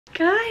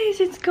Guys,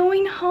 it's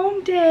going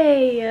home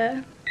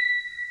day.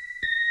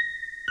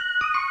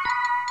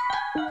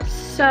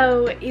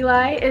 So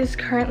Eli is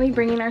currently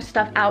bringing our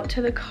stuff out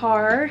to the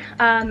car,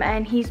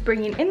 and he's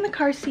bringing in the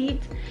car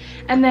seat,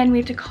 and then we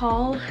have to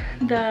call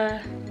the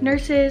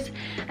nurses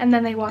and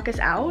then they walk us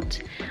out.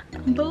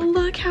 But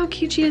look how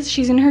cute she is.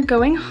 She's in her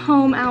going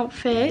home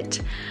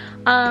outfit.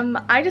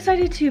 I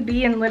decided to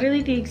be in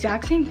literally the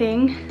exact same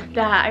thing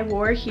that I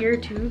wore here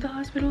to the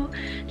hospital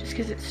just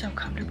because it's so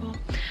comfortable.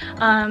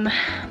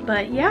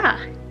 But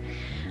yeah,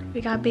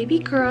 we got baby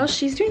girl.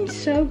 She's doing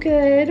so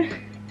good.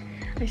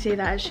 I say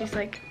that as she's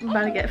like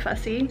about to get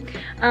fussy.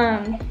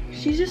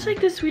 She's just like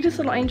the sweetest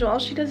little angel. All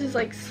she does is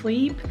like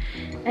sleep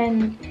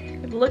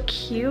and look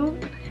cute,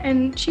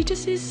 and she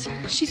just is,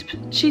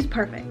 she's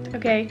perfect,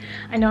 okay?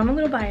 I know I'm a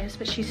little biased,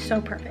 but she's so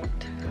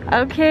perfect.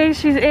 Okay,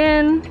 she's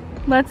in.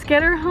 Let's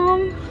get her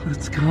home.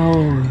 Let's go.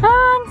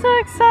 Oh, I'm so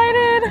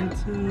excited. Me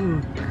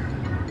too.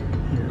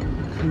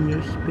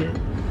 Here, spit.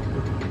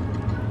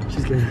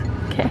 She's good.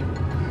 Okay.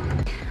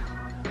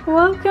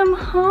 Welcome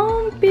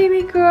home,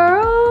 baby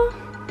girl.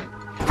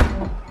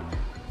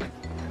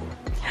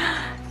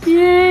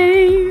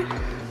 Yay.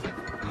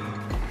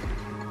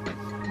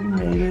 We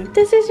made it.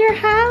 This is your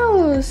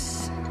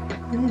house.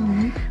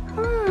 Mm-hmm.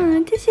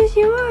 Oh, this is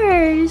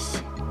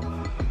yours.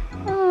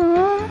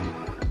 Aww.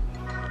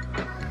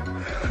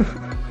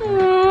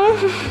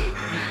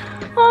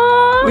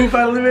 Aww. We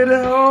finally made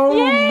it home.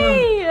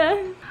 Yay!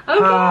 Okay.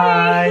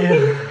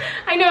 Hi.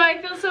 I know,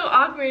 I feel so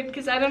awkward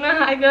because I don't know,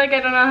 I feel like I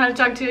don't know how to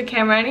talk to a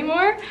camera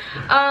anymore.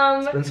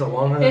 It's been so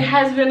long, huh? It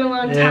has been a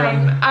long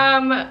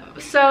time.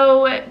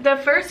 So the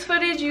first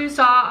footage you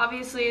saw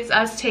obviously is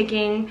us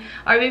taking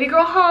our baby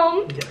girl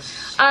home.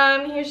 Yes.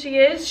 Here she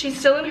is. She's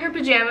still in her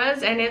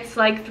pajamas and it's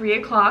like 3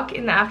 o'clock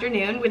in the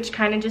afternoon, which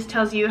kind of just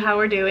tells you how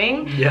we're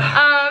doing.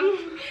 Yeah.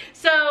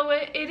 So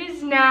it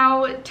is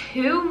now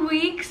 2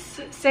 weeks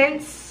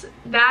since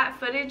that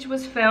footage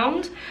was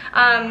filmed.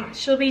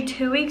 She'll be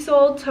 2 weeks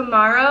old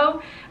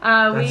tomorrow.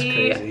 That's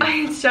crazy.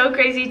 It's so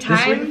crazy.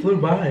 Time This week flew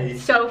by.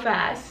 so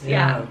fast.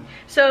 Yeah.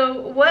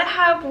 So what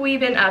have we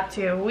been up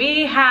to?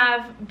 We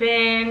have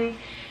been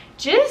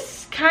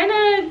just kind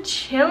of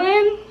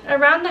chilling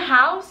around the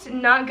house,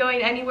 not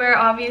going anywhere,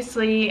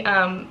 obviously,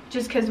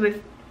 just because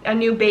with a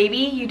new baby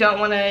you don't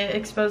want to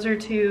expose her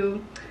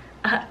to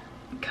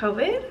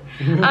COVID.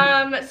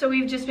 So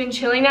we've just been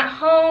chilling at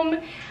home,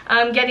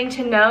 getting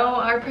to know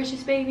our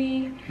precious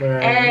baby,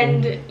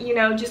 and you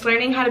know, just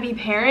learning how to be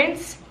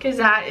parents, because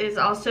that is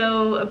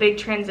also a big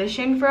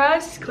transition for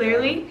us,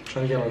 clearly. Yeah.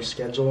 Trying to get on a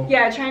schedule.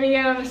 Yeah, trying to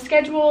get on a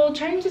schedule,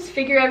 trying to just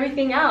figure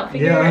everything out,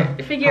 figure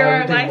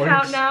our life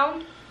out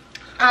now.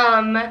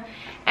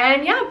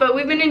 And yeah, but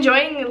we've been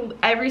enjoying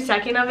every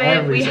second of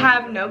it. We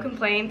have no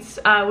complaints.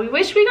 We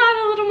wish we got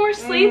a little more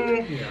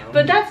sleep,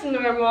 but that's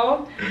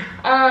normal.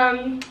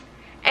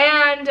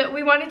 And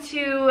we wanted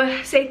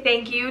to say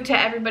thank you to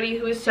everybody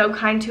who was so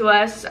kind to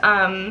us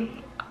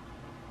on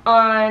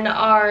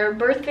our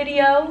birth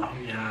video. Oh,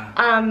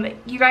 yeah.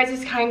 You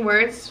guys' kind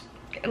words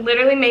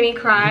literally made me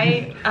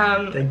cry.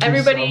 Thank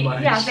everybody, you so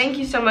much. Yeah, thank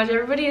you so much.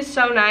 Everybody is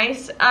so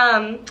nice.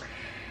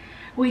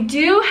 We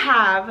do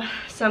have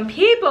some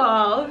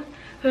people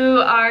who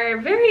are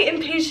very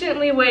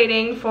impatiently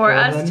waiting for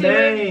us to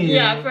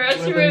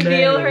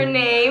reveal her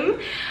name.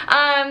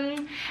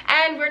 And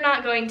we're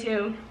not going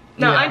to.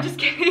 No, yeah. I'm just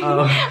kidding.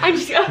 I'm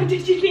just,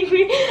 did you think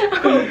me?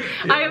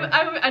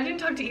 I didn't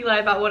talk to Eli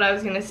about what I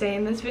was gonna say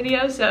in this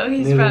video, so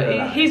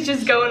he's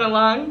just going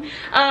along.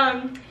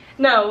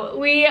 No,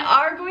 we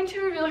are going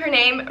to reveal her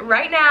name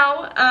right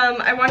now.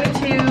 I wanted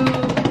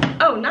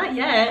to, oh, not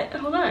yet.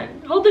 Hold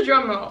on, hold the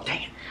drum roll.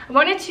 Dang it. I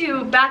wanted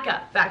to back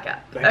up.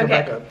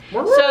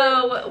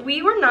 So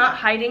we were not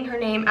hiding her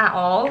name at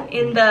all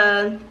in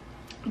the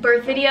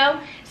birth video.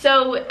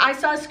 So I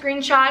saw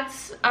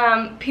screenshots,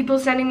 people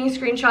sending me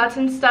screenshots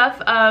and stuff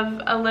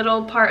of a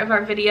little part of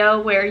our video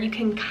where you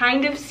can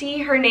kind of see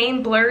her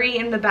name blurry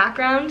in the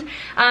background,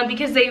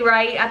 because they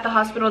write at the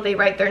hospital, they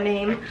write their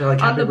name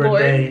on the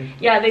board.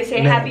 Yeah, they say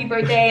happy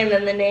birthday and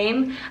then the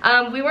name.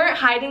 We weren't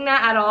hiding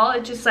that at all.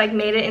 It just like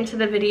made it into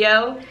the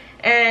video.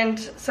 And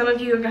some of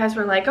you guys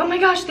were like, oh my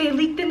gosh, they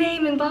leaked the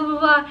name and blah, blah,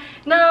 blah.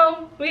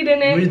 No, we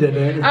didn't. We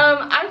didn't. I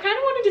kind of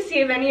wanted to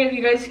see if any of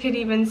you guys could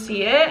even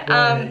see it.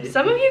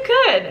 Some of you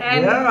could.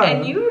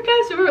 And you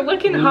guys were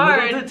looking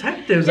hard. Little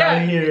detectives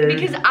out here.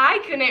 Because I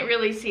couldn't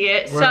really see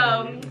it.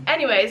 So,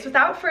 anyways,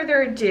 without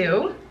further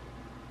ado.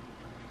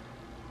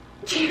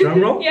 Drum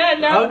roll? Yeah,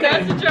 no,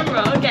 that's a drum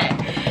roll. Okay.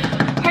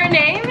 Her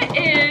name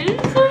is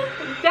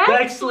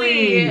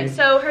Bexley.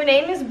 So her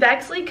name is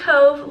Bexley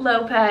Cove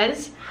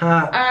Lopez.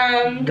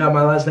 Got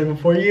my last name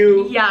before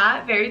you.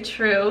 Yeah, very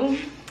true.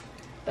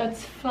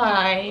 That's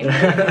fine.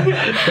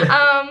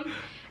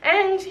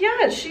 And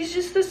yeah, she's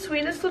just the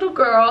sweetest little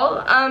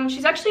girl.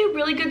 She's actually a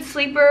really good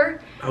sleeper.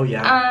 Oh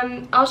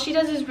yeah. All she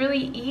does is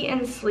really eat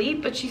and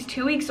sleep, but she's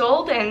 2 weeks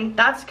old and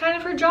that's kind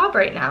of her job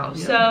right now.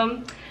 Yeah.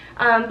 So,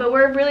 but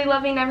we're really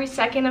loving every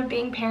second of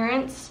being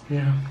parents.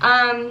 Yeah.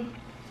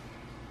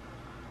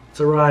 It's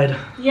a ride.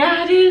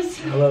 Yeah, it is.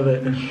 I love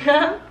it.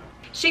 Yeah.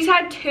 she's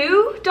had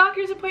 2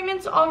 doctor's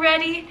appointments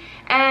already,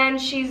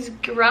 and she's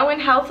growing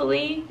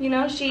healthily. You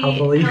know,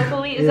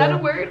 healthily. Is that a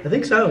word? I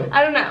think so.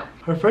 I don't know.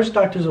 Her first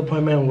doctor's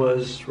appointment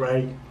was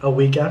a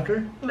week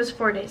after. It was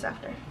 4 days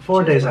after.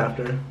 4 days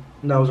after.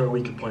 And that was our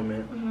week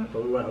appointment.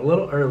 But we went a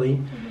little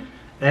early,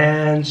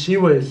 and she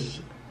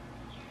was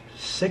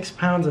 6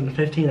 pounds and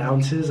 15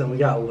 ounces, and we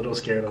got a little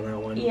scared on that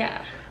one.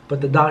 Yeah.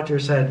 But the doctor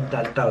said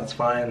that that's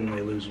fine, and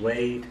they lose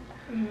weight.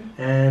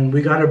 And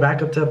we got her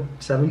back up to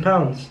 7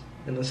 pounds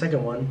in the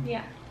second one.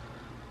 Yeah.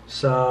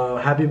 So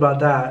happy about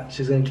that.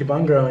 She's gonna keep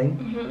on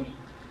growing.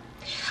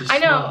 I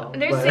know.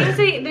 There's things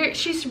that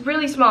she's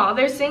really small.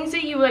 There's things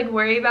that you like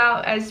worry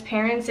about as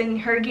parents, and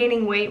her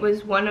gaining weight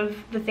was one of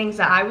the things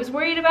that I was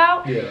worried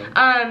about.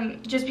 Yeah.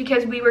 Just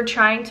because we were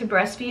trying to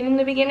breastfeed in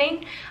the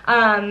beginning,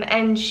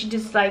 and she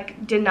just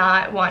like did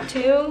not want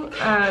to.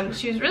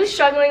 She was really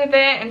struggling with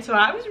it, and so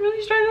I was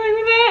really struggling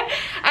with it.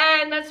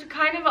 And that's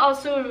kind of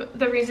also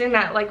the reason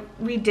that like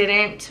we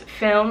didn't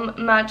film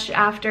much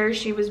after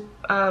she was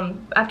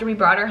after we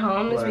brought her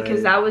home, is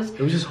because it was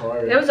just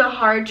hard. It was a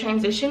hard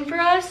transition for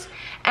us.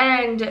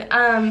 And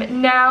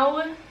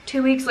now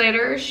 2 weeks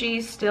later,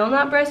 she's still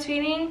not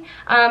breastfeeding.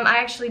 I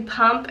actually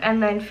pump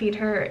and then feed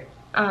her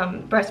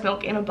breast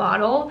milk in a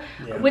bottle,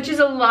 which is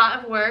a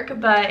lot of work,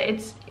 but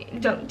it's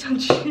don't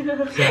show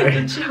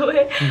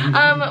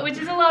it. Which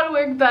is a lot of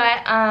work,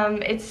 but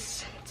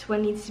it's what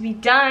needs to be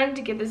done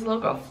to get this little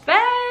girl fed.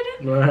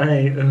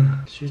 Right.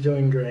 She's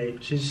doing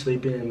great. She's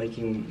sleeping and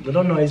making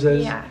little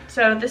noises. Yeah.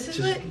 So this is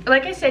what,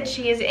 like I said,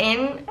 she is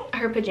in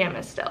her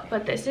pajamas still,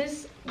 but this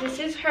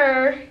is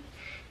her.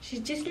 She's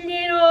just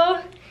little,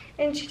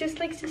 and she just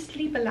likes to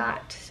sleep a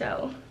lot.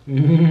 So.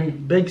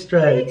 Big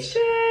stretch. Big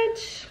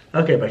stretch.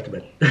 Okay, back to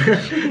bed.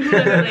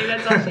 Literally,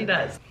 that's all she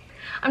does.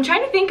 I'm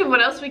trying to think of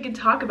what else we could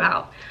talk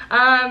about.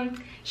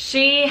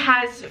 She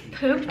has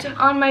pooped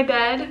on my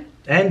bed.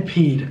 And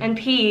peed. And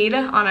peed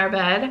on our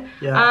bed.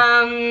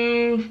 Yeah.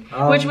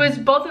 Which was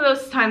both of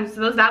those times,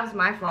 that was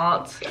my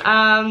fault.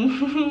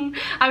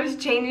 I was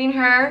changing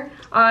her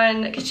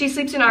because she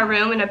sleeps in our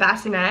room in a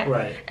bassinet.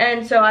 Right.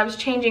 And so I was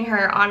changing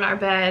her on our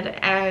bed,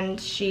 and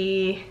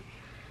she...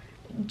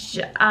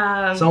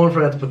 someone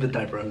forgot to put the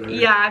diaper under her.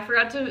 Yeah, I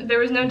forgot to. There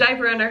was no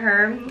diaper under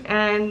her,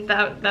 and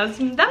that was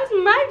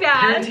my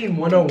bad. Parenting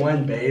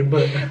 101, babe.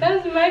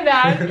 That was my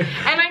bad.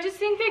 And I just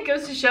think that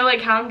goes to show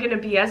like how I'm gonna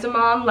be as a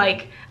mom.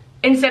 Like,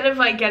 instead of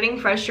like getting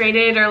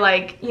frustrated or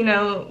like, you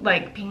know,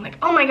 like being like,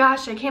 oh my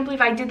gosh, I can't believe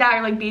I did that,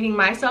 or like beating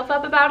myself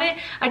up about it,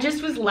 I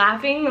just was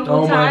laughing the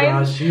whole time. Oh my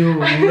gosh, you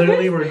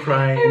literally were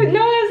crying.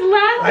 No, I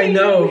was laughing. I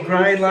know,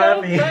 crying,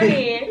 laughing. So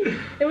funny.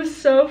 It was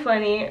so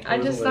funny. I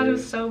just thought it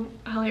was so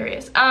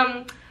hilarious.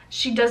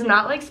 She does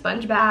not like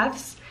sponge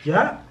baths.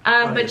 Yeah.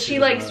 But she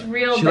likes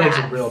real baths.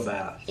 She likes real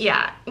baths.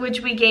 Yeah,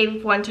 which we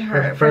gave one to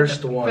her for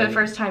the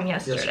first time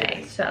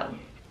yesterday. So.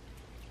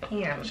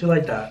 Yeah. She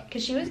liked that.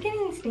 Because she was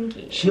getting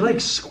stinky. She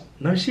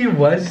no, she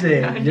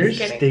wasn't. No, You're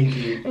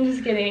stinky. I'm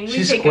just kidding.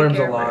 She squirms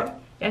a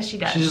lot. Yes, she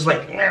does. She's just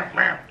like,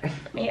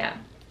 yeah.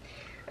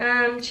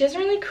 She doesn't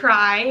really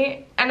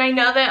cry. And I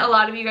know that a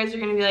lot of you guys are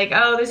going to be like,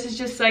 oh, this is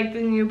just like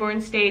the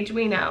newborn stage.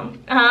 We know.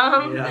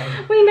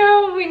 Yeah. We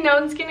know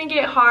it's going to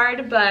get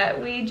hard, but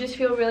we just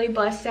feel really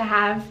blessed to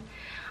have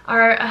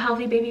a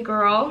healthy baby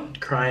girl.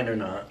 Crying or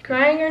not.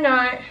 Crying or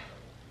not.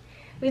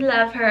 We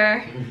love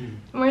her.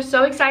 And we're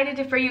so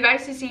excited for you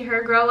guys to see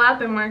her grow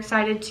up, and we're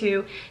excited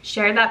to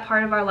share that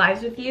part of our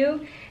lives with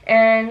you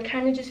and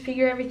kind of just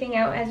figure everything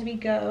out as we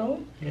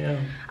go. Yeah.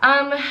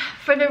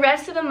 For the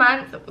rest of the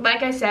month,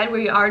 like I said,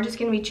 we are just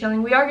going to be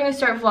chilling. We are going to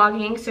start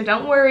vlogging, so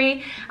don't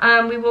worry.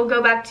 We will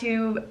go back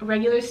to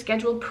regular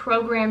scheduled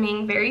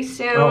programming very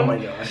soon. Oh my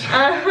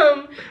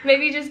gosh.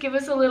 Maybe just give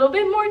us a little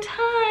bit more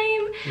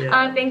time.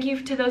 Yeah. Thank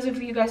you to those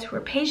of you guys who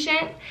are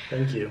patient.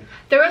 Thank you.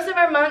 The rest of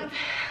our month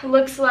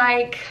looks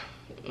like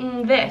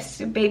this: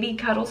 baby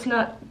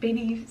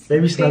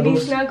baby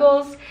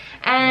snuggles,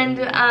 and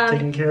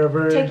taking care of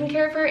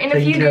her in a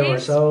few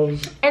days.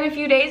 In a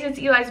few days, it's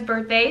Eli's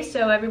birthday,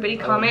 so everybody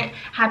comment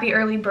happy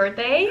early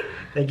birthday.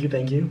 Thank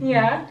you.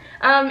 Yeah.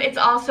 It's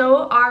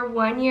also our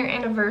 1-year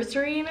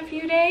anniversary in a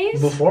few days.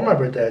 Before my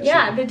birthday, actually.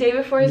 Yeah, the day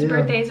before his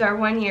birthday is our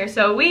 1 year.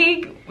 So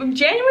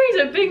January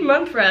is a big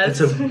month for us.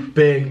 It's a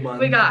big month.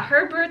 We got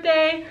her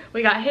birthday,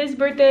 we got his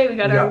birthday, we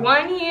got our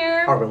 1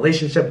 year. Our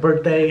relationship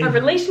birthday.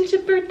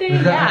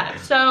 Yeah.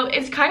 So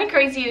it's kind of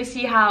crazy to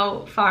see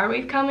how far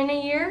we've come in a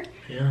year.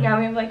 Yeah. Now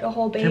we have like a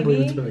whole baby. I can't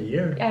believe it's been a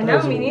year. I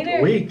know, me neither.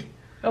 A week.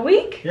 A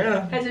week?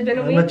 Yeah. Has it been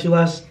a week? I met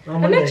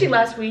you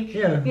last week.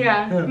 Yeah.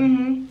 Yeah.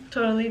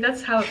 Totally.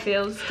 That's how it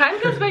feels.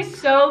 Time goes by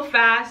so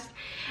fast.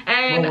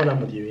 And when I'm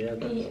with you,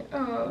 yeah.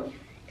 Oh.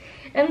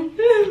 And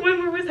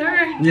when we're with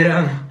her.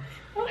 Yeah.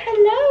 Oh,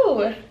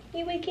 hello.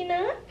 You waking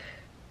up?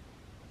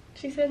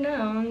 She said no,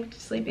 I'm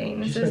just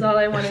sleeping. This is all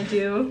I want to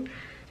do.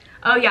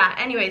 Oh yeah,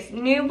 anyways,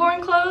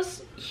 newborn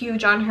clothes,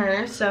 huge on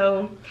her.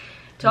 So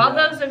to all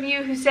those of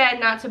you who said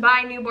not to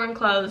buy newborn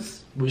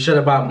clothes, we should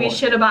have bought more. We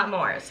should have bought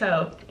more.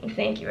 So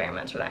thank you very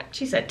much for that.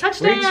 She said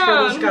touchdown. Reach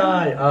for the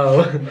sky.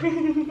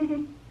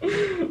 Oh.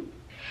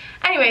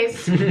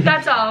 Anyways,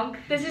 that's all.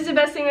 This is the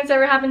best thing that's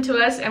ever happened to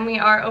us, and we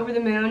are over the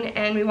moon,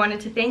 and we wanted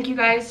to thank you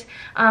guys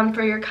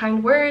for your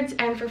kind words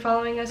and for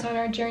following us on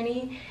our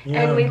journey.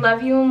 Yeah. And we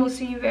love you, and we'll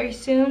see you very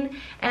soon.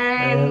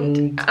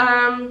 And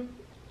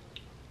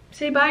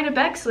say bye to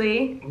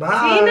Bexley. Bye.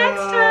 See you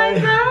next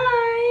time.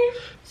 Bye.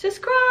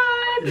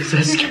 Subscribe.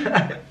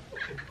 Subscribe.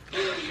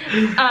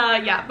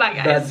 Yeah, bye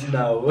guys. That's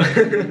no.